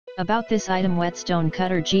About this item: whetstone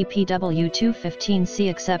cutter GPW215C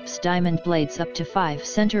accepts diamond blades up to 5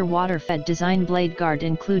 center water-fed design blade guard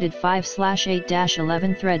included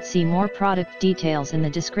 5/8-11 thread. See more product details in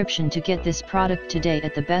the description to get this product today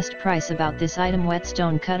at the best price. About this item: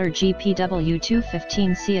 whetstone cutter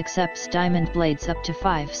GPW215C accepts diamond blades up to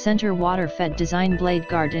 5 center water-fed design blade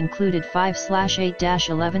guard included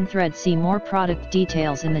 5/8-11 thread. See more product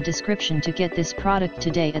details in the description to get this product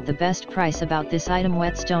today at the best price. About this item: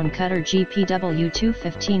 whetstone cutter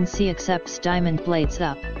GPW215C accepts diamond blades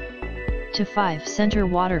up to 5 center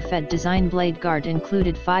water-fed design blade guard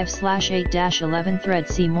included 5/8-11 thread.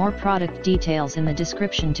 See more product details in the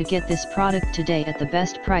description to get this product today at the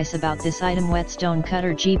best price. About this item: whetstone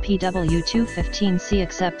cutter GPW215C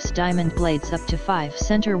accepts diamond blades up to 5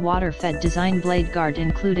 center water-fed design blade guard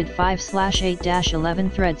included 5/8-11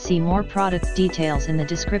 thread. See more product details in the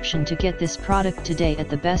description to get this product today at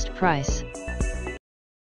the best price.